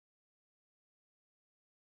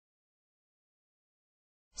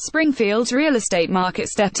Springfield's real estate market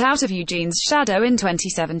stepped out of Eugene's shadow in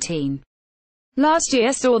 2017. Last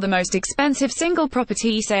year saw the most expensive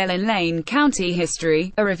single-property sale in Lane County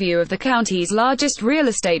history. A review of the county's largest real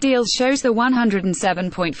estate deals shows the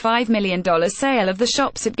 $107.5 million sale of the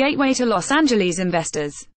shops at Gateway to Los Angeles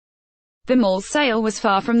investors. The mall's sale was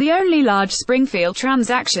far from the only large Springfield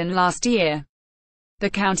transaction last year. The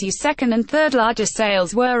county's second and third largest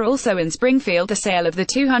sales were also in Springfield: the sale of the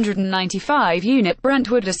 295-unit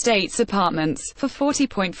Brentwood Estates apartments for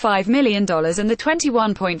 $40.5 million and the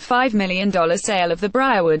 $21.5 million sale of the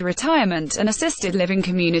Briarwood Retirement and Assisted Living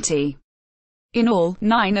Community. In all,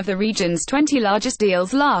 9 of the region's 20 largest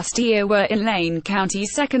deals last year were in Lane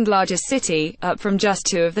County's second largest city, up from just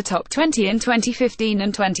 2 of the top 20 in 2015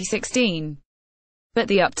 and 2016. But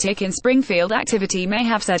the uptick in Springfield activity may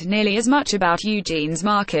have said nearly as much about Eugene's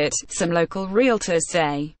market, some local realtors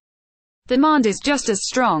say. Demand is just as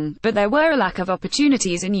strong, but there were a lack of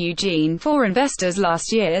opportunities in Eugene for investors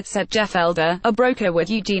last year, said Jeff Elder, a broker with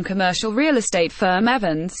Eugene commercial real estate firm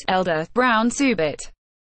Evans, Elder, Brown Subit.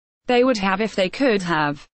 They would have if they could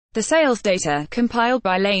have. The sales data, compiled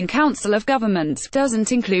by Lane Council of Governments,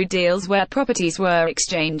 doesn't include deals where properties were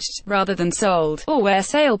exchanged, rather than sold, or where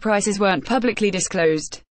sale prices weren't publicly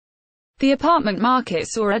disclosed. The apartment market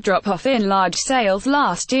saw a drop-off in large sales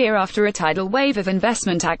last year after a tidal wave of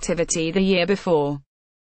investment activity the year before.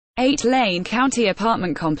 8 Lane County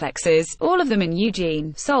apartment complexes, all of them in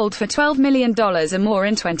Eugene, sold for $12 million or more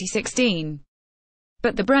in 2016.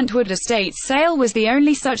 But the Brentwood Estates sale was the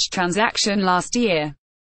only such transaction last year.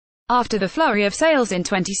 After the flurry of sales in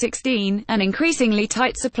 2016, an increasingly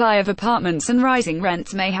tight supply of apartments and rising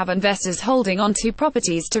rents may have investors holding on to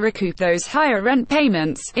properties to recoup those higher rent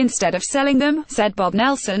payments, instead of selling them, said Bob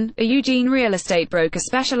Nelson, a Eugene real estate broker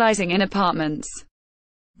specializing in apartments.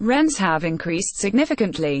 Rents have increased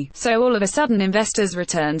significantly, so all of a sudden investors'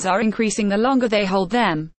 returns are increasing the longer they hold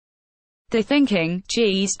them. They're thinking,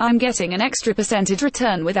 geez, I'm getting an extra percentage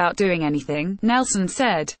return without doing anything, Nelson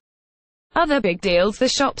said. Other big deals: the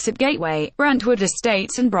shops at Gateway, Brentwood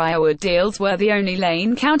Estates and Briarwood deals were the only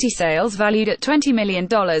Lane County sales valued at $20 million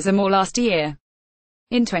or more last year.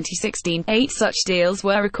 In 2016, 8 such deals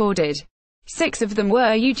were recorded. 6 of them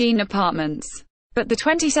were Eugene apartments. But the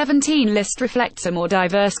 2017 list reflects a more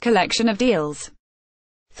diverse collection of deals.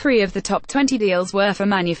 3 of the top 20 deals were for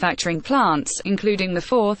manufacturing plants, including the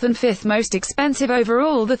 4th and 5th most expensive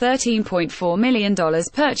overall: the $13.4 million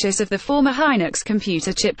purchase of the former Hynix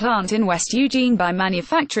computer chip plant in West Eugene by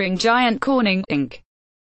manufacturing giant Corning, Inc.,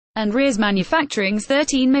 and Rears Manufacturing's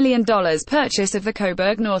 $13 million purchase of the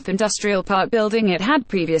Coburg North Industrial Park building it had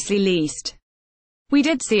previously leased. We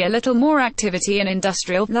did see a little more activity in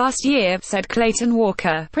industrial last year, said Clayton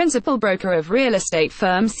Walker, principal broker of real estate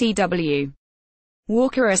firm C.W.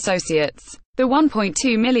 Walker Associates. The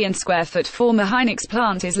 1.2 million square foot former Hynix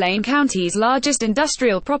plant is Lane County's largest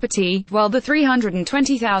industrial property, while the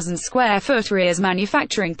 320,000 square foot Rears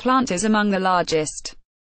manufacturing plant is among the largest.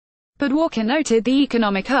 But Walker noted the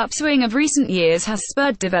economic upswing of recent years has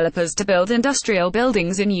spurred developers to build industrial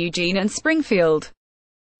buildings in Eugene and Springfield.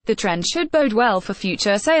 The trend should bode well for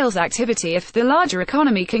future sales activity if the larger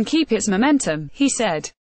economy can keep its momentum, he said.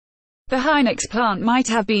 The Hynix plant might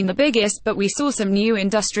have been the biggest, but we saw some new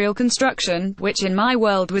industrial construction, which in my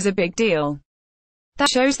world was a big deal. That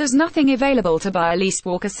shows there's nothing available to buy, lease,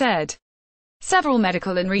 Walker said. Several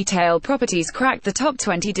medical and retail properties cracked the top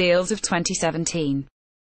 20 deals of 2017.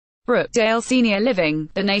 Brookdale Senior Living,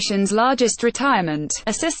 the nation's largest retirement,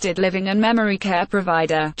 assisted living and memory care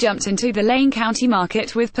provider, jumped into the Lane County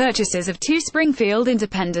market with purchases of 2 Springfield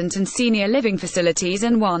independent and senior living facilities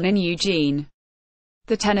and 1 in Eugene.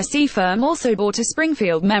 The Tennessee firm also bought a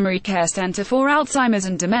Springfield memory care center for Alzheimer's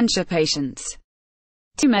and dementia patients.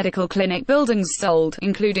 2 medical clinic buildings sold,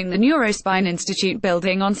 including the Neurospine Institute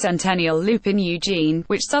building on Centennial Loop in Eugene,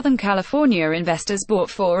 which Southern California investors bought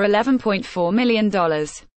for $11.4 million.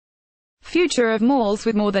 Future of malls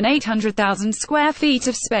with more than 800,000 square feet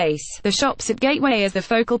of space. The shops at Gateway is the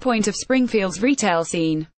focal point of Springfield's retail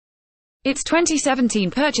scene. Its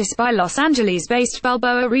 2017 purchase by Los Angeles-based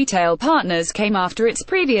Balboa Retail Partners came after its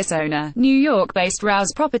previous owner, New York-based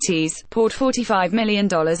Rouse Properties, poured $45 million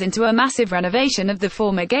into a massive renovation of the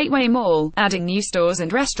former Gateway Mall, adding new stores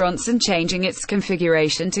and restaurants and changing its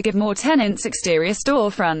configuration to give more tenants exterior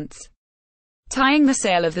storefronts. Tying the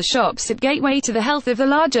sale of the shops at Gateway to the health of the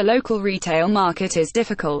larger local retail market is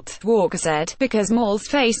difficult, Walker said, because malls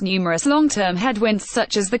face numerous long-term headwinds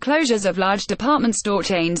such as the closures of large department store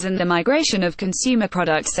chains and the migration of consumer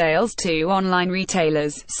product sales to online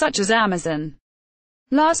retailers, such as Amazon.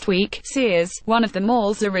 Last week, Sears, one of the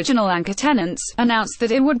mall's original anchor tenants, announced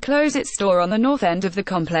that it would close its store on the north end of the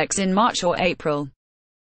complex in March or April.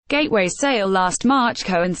 Gateway's sale last March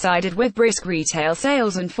coincided with brisk retail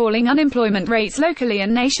sales and falling unemployment rates locally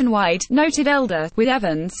and nationwide, noted Elder, with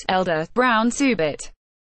Evans, Elder, Brown Subit.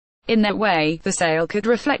 In that way, the sale could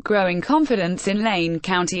reflect growing confidence in Lane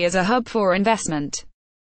County as a hub for investment.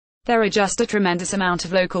 There are just a tremendous amount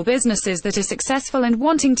of local businesses that are successful and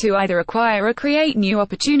wanting to either acquire or create new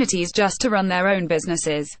opportunities just to run their own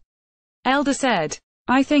businesses. Elder said,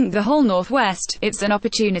 "I think the whole Northwest, it's an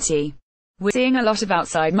opportunity. We're seeing a lot of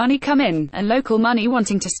outside money come in, and local money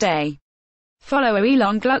wanting to stay." Follow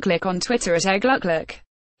Elon Glucklick on Twitter at @Glucklick.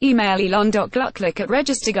 Email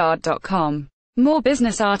elon.glucklick@registerguard.com. More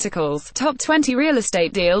business articles, top 20 real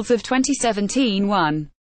estate deals of 2017.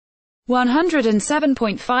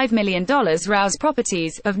 $107.5 million Rouse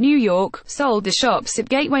Properties, of New York, sold the shops at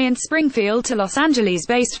Gateway in Springfield to Los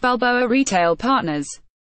Angeles-based Balboa Retail Partners.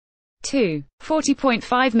 2.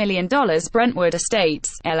 $40.5 million Brentwood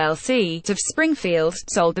Estates, LLC, of Springfield,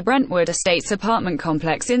 sold the Brentwood Estates apartment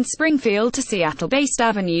complex in Springfield to Seattle-based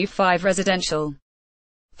Avenue 5 Residential.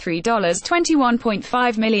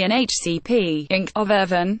 $21.5 million HCP, Inc., of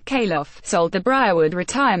Irvin, Calof, sold the Briarwood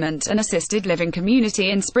Retirement and Assisted Living Community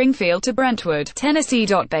in Springfield to Brentwood,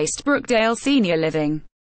 Tennessee-based Brookdale Senior Living.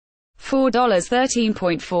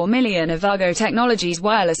 $13.4 million of Argo Technologies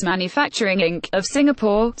Wireless Manufacturing Inc., of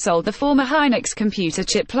Singapore, sold the former Hynix computer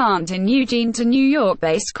chip plant in Eugene to New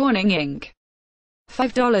York-based Corning Inc.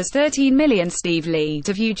 $5.13 million Steve Lee,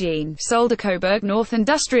 of Eugene, sold a Coburg North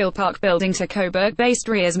Industrial Park building to Coburg-based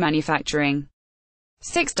Rears Manufacturing.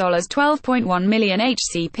 $12.1 million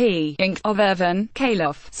HCP, Inc., of Irvin,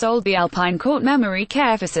 Calof, sold the Alpine Court Memory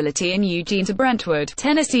Care Facility in Eugene to Brentwood,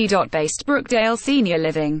 Tennessee-based Brookdale Senior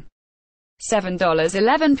Living.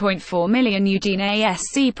 $11.4 million Eugene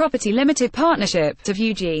ASC Property Limited Partnership, of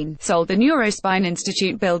Eugene, sold the Neurospine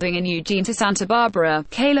Institute building in Eugene to Santa Barbara,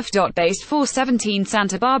 Calof-based 417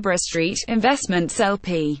 Santa Barbara Street, Investments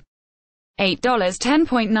LP.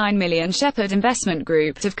 $10.9 million Shepherd Investment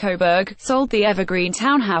Group, of Coburg, sold the Evergreen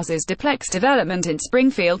Townhouses Duplex development in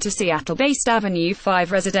Springfield to Seattle-based Avenue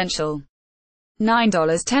 5 Residential.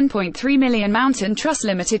 $10.3 million Mountain Trust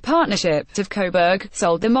Limited Partnership, of Coburg,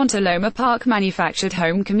 sold the Montaloma Park Manufactured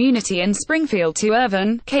Home Community in Springfield to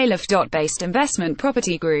Irvin, Calof-based Investment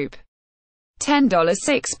Property Group.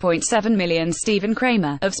 $6.7 million Stephen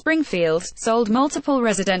Kramer, of Springfield, sold multiple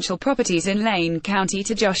residential properties in Lane County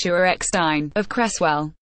to Joshua Eckstein, of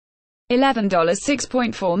Cresswell.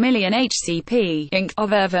 $6.4 million HCP, Inc.,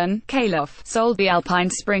 of Irvin, Calof, sold the Alpine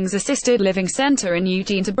Springs Assisted Living Center in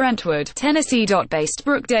Eugene to Brentwood, Tennessee-based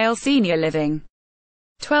Brookdale Senior Living.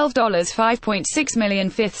 $5.6 million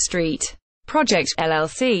Fifth Street Project,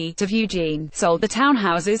 LLC, of Eugene, sold the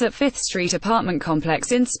townhouses at Fifth Street apartment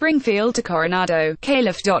complex in Springfield to Coronado,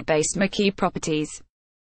 Calof-based McKee Properties.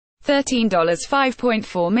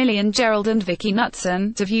 $5.4 million Gerald and Vicky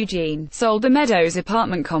Knutson, of Eugene, sold the Meadows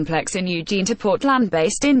apartment complex in Eugene to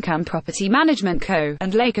Portland-based Income Property Management Co.,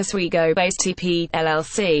 and Lake Oswego-based TP,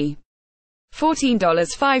 LLC.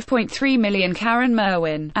 $5.3 million Karen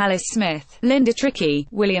Merwin, Alice Smith, Linda Trickey,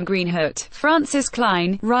 William Greenhut, Francis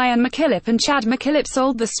Klein, Ryan McKillip and Chad McKillip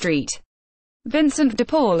sold the Street Vincent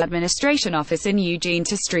DePaul Administration Office in Eugene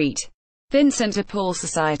to Street Vincent DePaul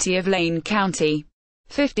Society of Lane County.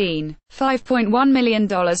 $5.1 million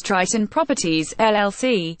Triton Properties,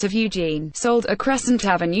 LLC, of Eugene, sold a Crescent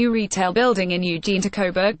Avenue retail building in Eugene to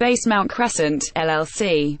Coburg-based Mount Crescent,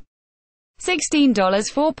 LLC.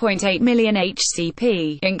 $4.8 million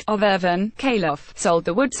HCP, Inc., of Irvin, Calof, sold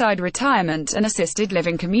the Woodside Retirement and Assisted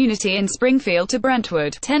Living Community in Springfield to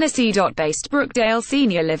Brentwood, Tennessee-based Brookdale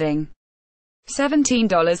Senior Living.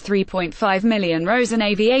 $3.5 million Rosen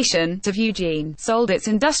Aviation, of Eugene, sold its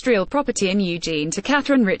industrial property in Eugene to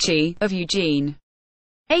Catherine Ritchie, of Eugene.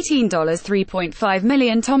 $3.5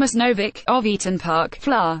 million Thomas Novick, of Eaton Park,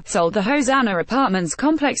 FLA, sold the Hosanna Apartments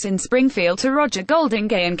complex in Springfield to Roger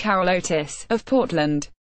Goldingay and Carol Otis, of Portland.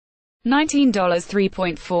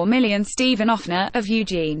 $3.4 million Stephen Offner, of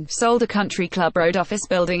Eugene, sold a Country Club Road office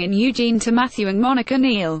building in Eugene to Matthew and Monica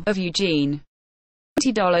Neal, of Eugene.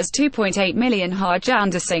 $2.8 million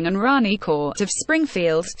Harjander Singh and Rani Court, of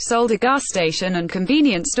Springfield, sold a gas station and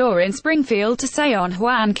convenience store in Springfield to Seon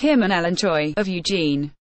Hwan Kim and Ellen Choi, of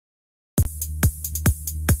Eugene.